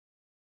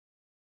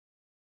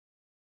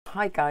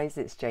Hi guys,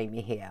 it's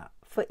Jamie here.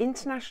 For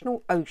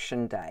International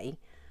Ocean Day,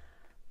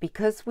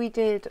 because we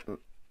did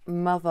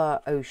Mother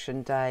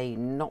Ocean Day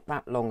not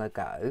that long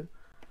ago,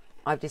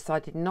 I've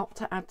decided not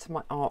to add to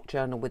my art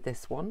journal with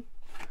this one,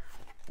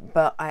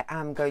 but I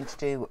am going to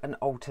do an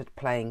altered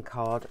playing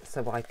card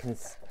so I can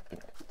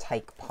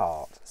take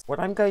part.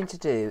 What I'm going to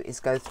do is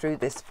go through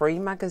this free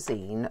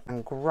magazine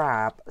and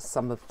grab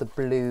some of the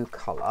blue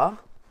colour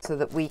so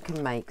that we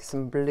can make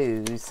some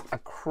blues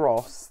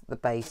across the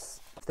base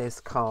of this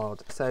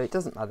card. So it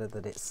doesn't matter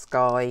that it's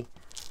sky,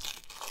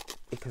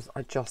 because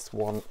I just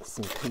want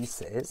some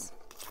pieces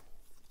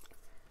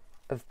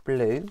of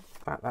blue. In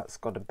fact, that's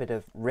got a bit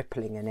of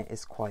rippling in it,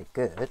 is quite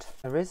good.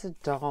 There is a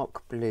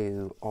dark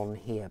blue on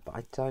here, but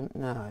I don't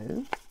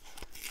know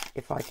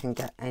if I can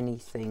get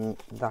anything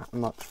that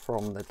much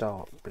from the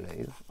dark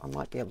blue. I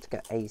might be able to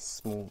get a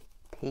small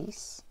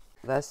piece.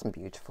 There's some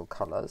beautiful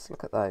colours,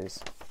 look at those.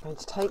 I'm going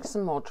to take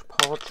some Mod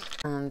Podge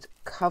and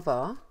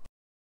cover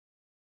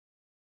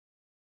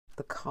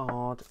the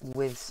card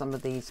with some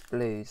of these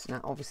blues.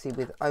 Now obviously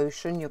with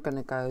ocean you're going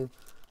to go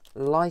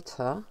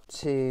lighter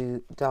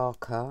to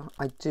darker.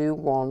 I do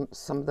want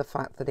some of the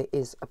fact that it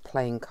is a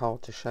playing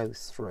card to show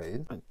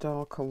through. A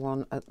darker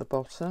one at the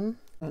bottom.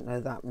 I don't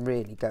know that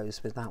really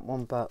goes with that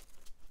one, but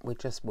we're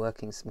just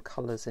working some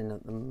colours in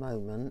at the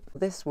moment.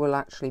 This will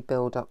actually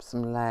build up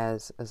some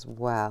layers as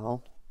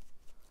well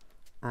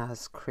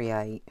as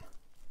create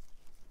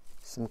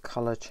some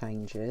colour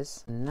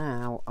changes.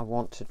 Now I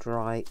want to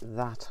dry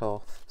that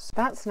off. So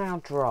that's now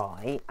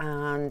dry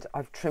and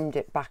I've trimmed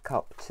it back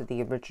up to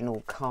the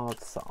original card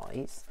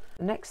size.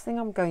 The next thing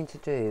I'm going to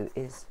do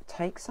is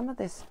take some of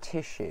this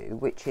tissue,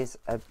 which is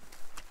a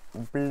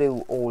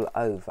blue all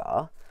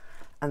over,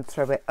 and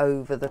throw it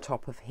over the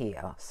top of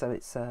here. So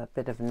it's a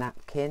bit of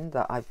napkin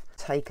that I've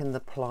taken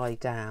the ply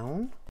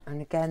down. And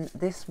again,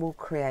 this will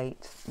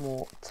create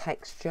more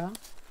texture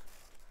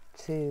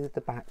to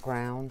the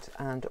background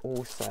and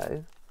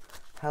also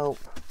help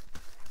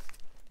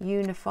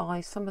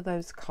unify some of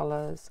those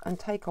colours and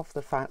take off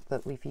the fact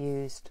that we've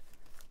used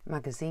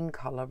magazine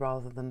colour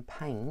rather than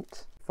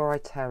paint. Before I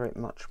tear it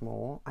much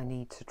more, I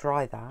need to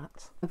dry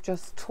that. I've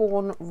just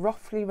torn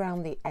roughly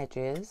around the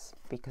edges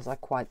because I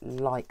quite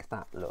like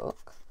that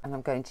look, and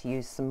I'm going to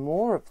use some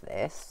more of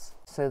this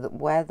so that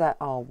where there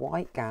are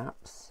white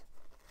gaps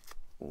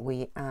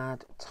we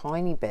add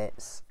tiny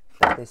bits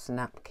of this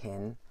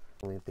napkin.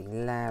 We'll be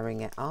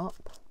layering it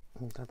up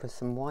and cover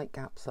some white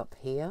gaps up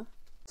here.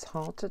 It's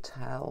hard to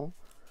tell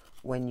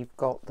when you've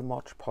got the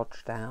Mod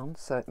Podge down,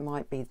 so it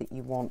might be that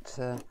you want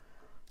to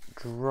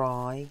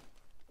dry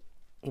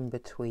in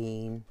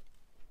between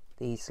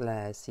these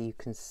layers so you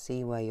can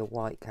see where your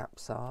white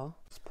gaps are.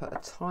 Let's put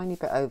a tiny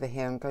bit over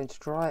here. I'm going to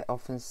dry it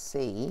off and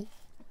see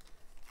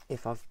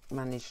if I've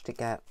managed to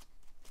get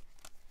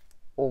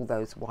all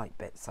those white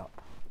bits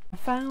up. I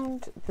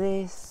found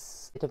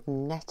this bit of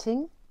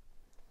netting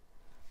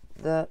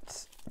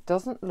that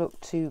doesn't look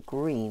too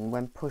green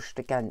when pushed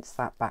against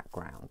that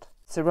background.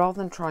 So rather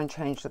than try and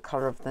change the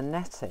colour of the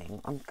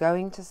netting, I'm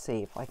going to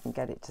see if I can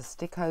get it to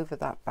stick over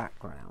that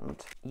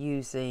background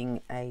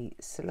using a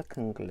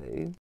silicone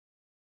glue.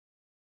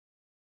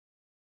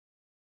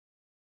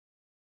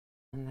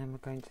 And then we're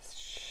going to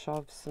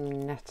shove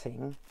some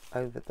netting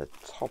over the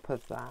top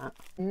of that.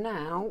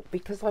 Now,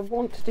 because I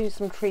want to do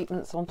some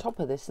treatments on top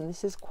of this, and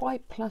this is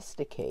quite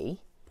plasticky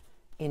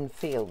in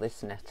feel,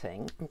 this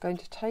netting, I'm going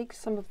to take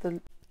some of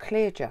the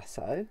clear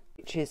gesso,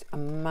 which is a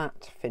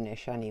matte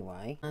finish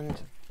anyway,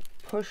 and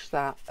push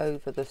that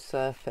over the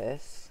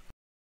surface.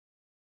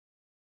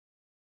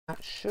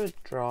 That should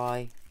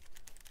dry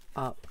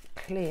up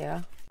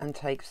clear and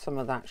take some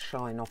of that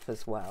shine off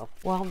as well.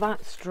 While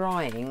that's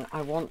drying,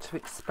 I want to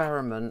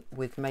experiment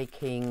with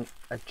making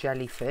a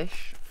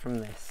jellyfish from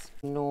this.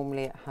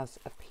 Normally it has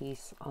a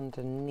piece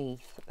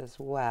underneath as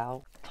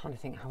well. I'm trying to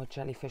think how a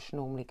jellyfish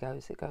normally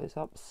goes. It goes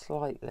up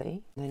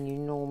slightly, then you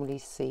normally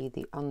see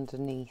the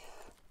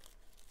underneath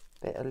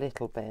bit a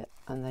little bit,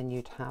 and then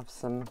you'd have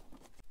some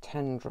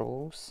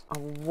tendrils. I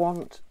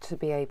want to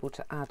be able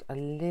to add a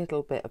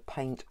little bit of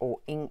paint or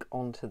ink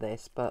onto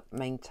this but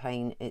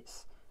maintain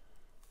its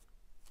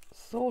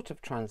sort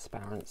of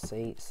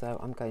transparency, so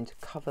I'm going to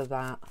cover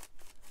that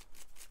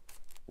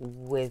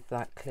with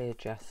that clear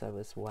gesso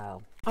as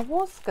well. I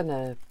was going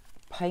to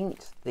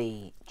paint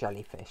the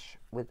jellyfish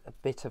with a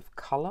bit of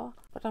colour,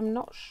 but I'm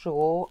not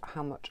sure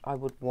how much I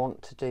would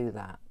want to do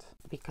that,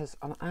 because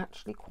I'm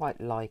actually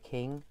quite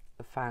liking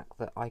the fact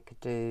that I could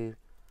do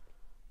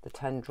the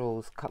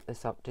tendrils, cut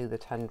this up, do the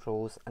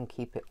tendrils and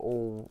keep it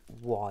all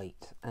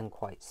white and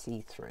quite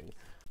see-through.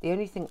 The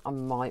only thing I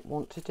might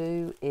want to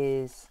do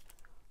is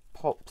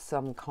pop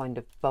some kind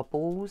of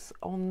bubbles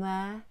on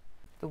there.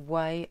 The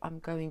way I'm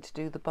going to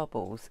do the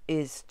bubbles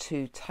is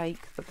to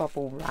take the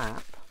bubble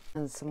wrap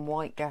and some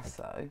white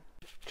gesso,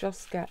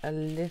 just get a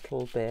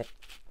little bit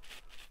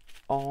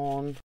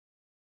on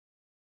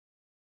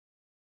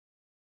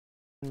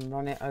and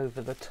run it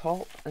over the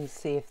top and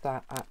see if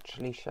that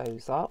actually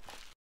shows up.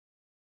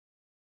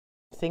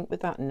 I think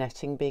with that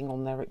netting being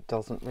on there, it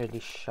doesn't really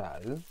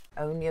show.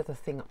 Only other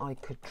thing I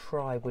could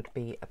try would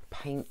be a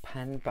paint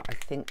pen, but I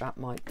think that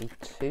might be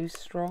too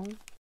strong.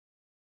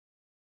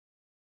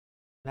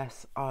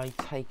 Unless I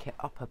take it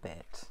up a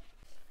bit.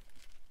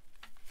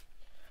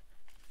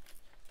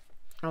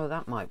 Oh,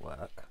 that might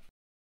work.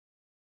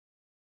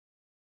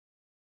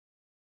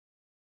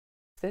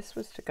 If this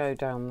was to go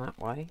down that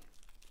way,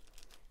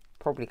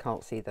 probably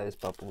can't see those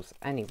bubbles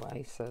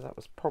anyway, so that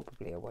was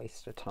probably a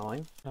waste of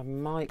time. What I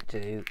might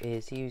do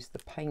is use the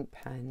paint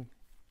pen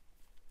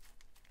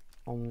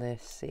on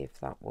this, see if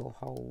that will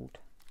hold.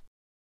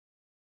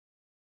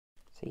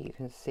 So you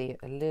can see it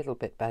a little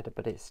bit better,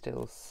 but it's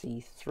still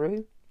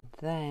see-through.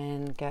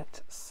 Then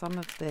get some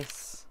of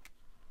this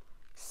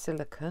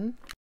silicone,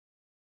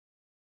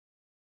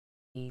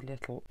 the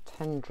little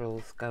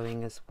tendrils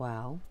going as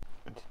well.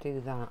 And to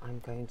do that, I'm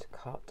going to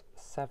cut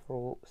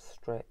several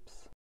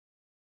strips.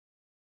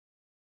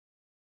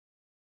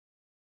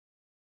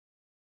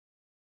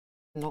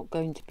 Not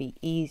going to be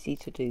easy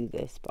to do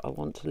this, but I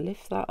want to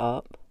lift that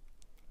up,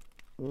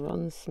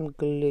 run some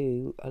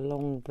glue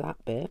along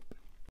that bit,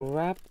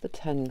 grab the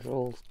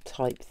tendril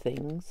type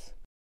things.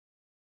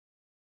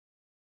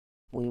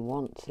 We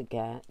want to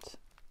get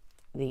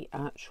the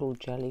actual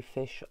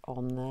jellyfish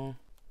on there,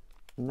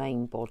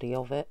 main body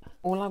of it.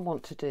 All I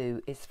want to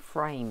do is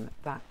frame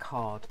that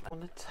card. I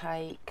want to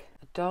take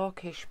a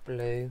darkish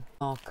blue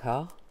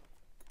marker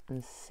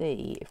and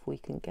see if we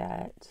can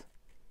get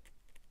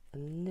a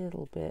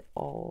little bit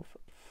of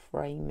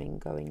framing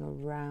going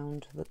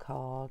around the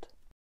card.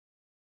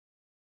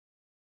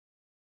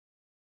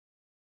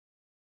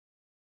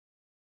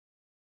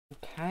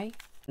 Okay,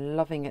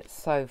 loving it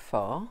so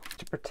far.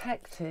 To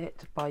protect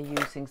it by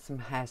using some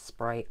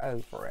hairspray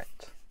over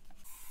it.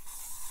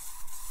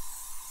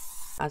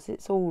 As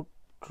it's all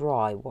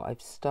dry, what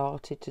I've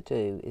started to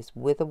do is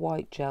with a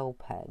white gel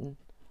pen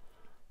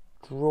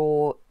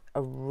draw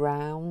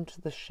around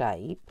the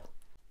shape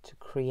to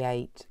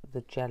create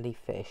the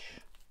jellyfish.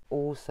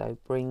 Also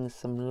bring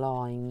some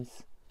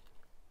lines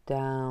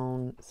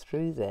down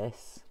through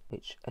this,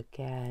 which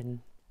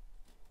again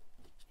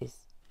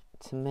is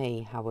to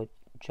me how a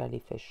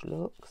jellyfish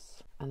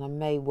looks, and I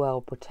may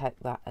well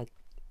protect that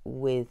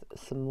with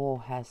some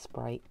more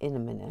hairspray in a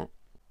minute.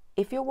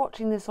 If you're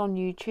watching this on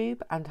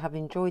YouTube and have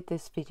enjoyed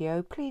this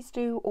video, please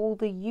do all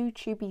the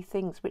YouTubey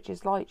things, which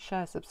is like,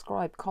 share,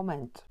 subscribe,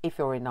 comment. If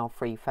you're in our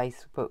free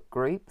Facebook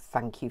group,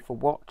 thank you for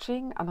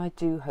watching, and I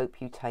do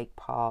hope you take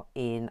part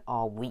in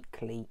our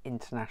weekly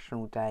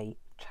International Day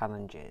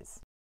challenges.